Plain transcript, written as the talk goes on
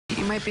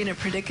you might be in a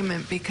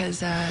predicament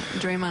because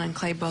Draymond and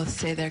Clay both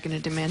say they're going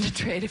to demand a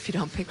trade if you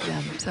don't pick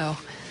them. So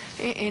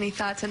any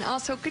thoughts? And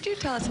also, could you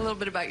tell us a little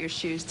bit about your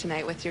shoes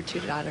tonight with your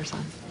 2 daughters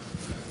on?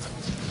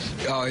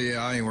 Oh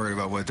yeah, I ain't worried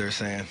about what they're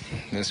saying.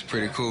 It's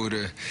pretty cool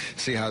to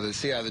see how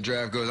the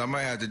draft goes. I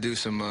might have to do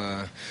some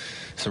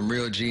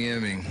real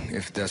GMing,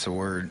 if that's a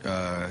word,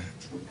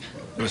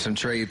 with some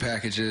trade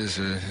packages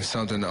or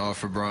something to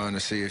offer Bron to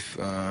see if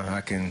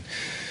I can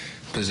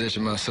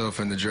position myself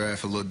in the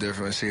draft a little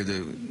different,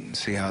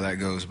 see how that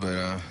goes. But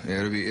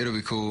yeah, it'll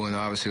be cool, and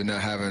obviously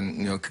not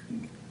having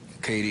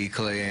KD,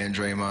 Clay, and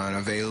Draymond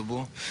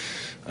available.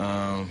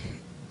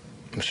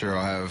 I'm sure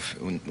I'll have,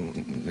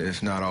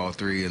 if not all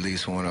 3, at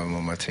least one of them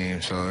on my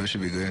team, so it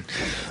should be good.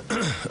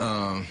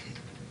 What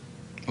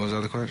was the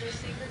other question? Your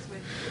secrets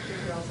with your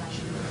girls'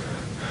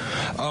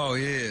 shoes. Oh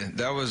yeah,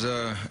 that was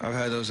I've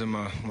had those in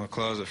my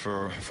closet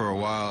for a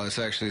while. It's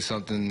actually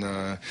something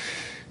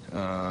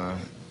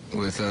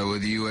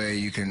with UA,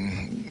 you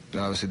can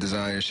obviously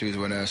design your shoes,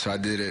 whatnot. So I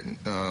did it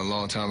a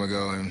long time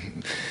ago,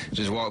 and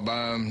just walked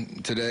by them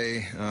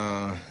today,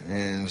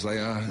 and was like,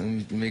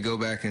 let me go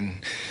back and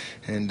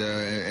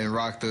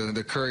rock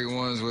the Curry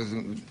ones with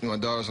my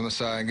daughters on the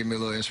side and give me a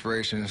little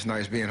inspiration. It's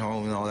nice being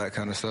home and all that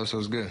kind of stuff, so it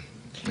was good.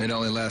 It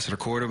only lasted a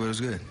quarter, but it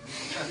was good.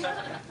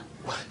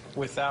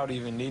 Without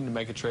even needing to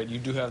make a trade, you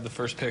do have the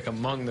first pick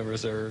among the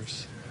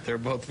reserves. They're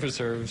both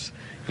reserves.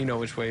 You know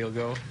which way you'll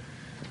go?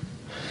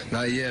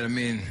 Not yet. I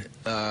mean,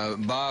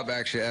 Bob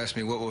actually asked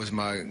me what's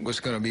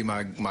going to be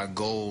my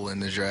goal in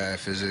the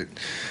draft. Is it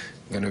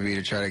going to be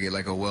to try to get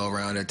like a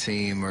well-rounded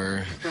team,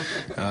 or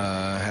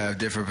have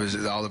different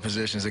all the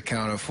positions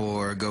accounted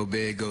for, go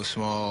big, go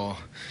small,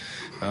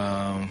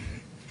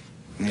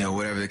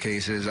 whatever the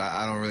case is.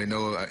 I don't really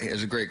know.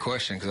 It's a great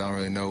question because I don't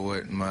really know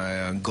what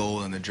my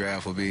goal in the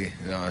draft will be.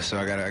 So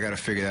I gotta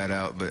figure that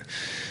out. But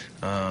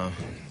I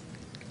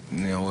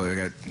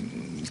got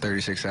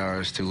 36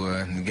 hours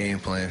to game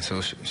plan, so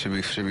it should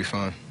be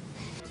fun.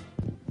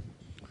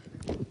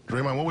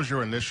 Draymond, what was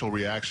your initial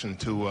reaction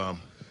to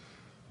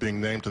being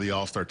named to the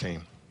All-Star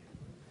team?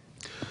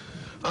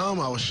 I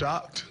was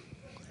shocked.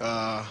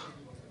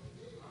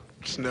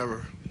 Just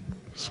never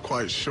was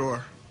quite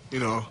sure,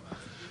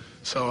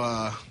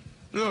 So,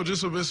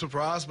 just a bit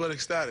surprised but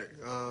ecstatic.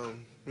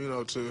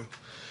 To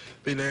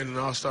be named an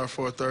All-Star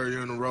for a 3rd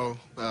year in a row,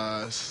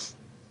 it's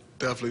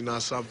definitely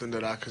not something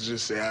that I could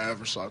just say I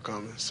ever saw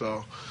coming.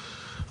 So,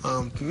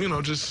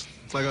 just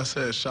like I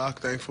said,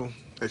 shocked, thankful,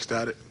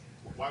 ecstatic.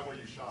 Why were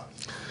you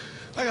shocked?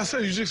 Like I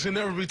said, you just can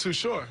never be too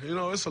sure.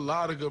 It's a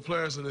lot of good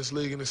players in this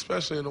league, and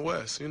especially in the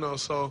West,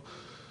 so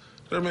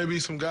there may be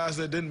some guys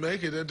that didn't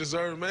make it that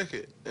deserve to make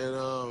it.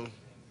 And,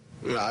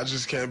 I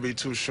just can't be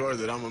too sure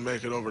that I'm going to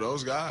make it over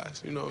those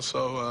guys,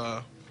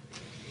 so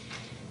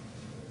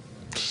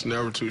just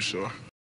never too sure.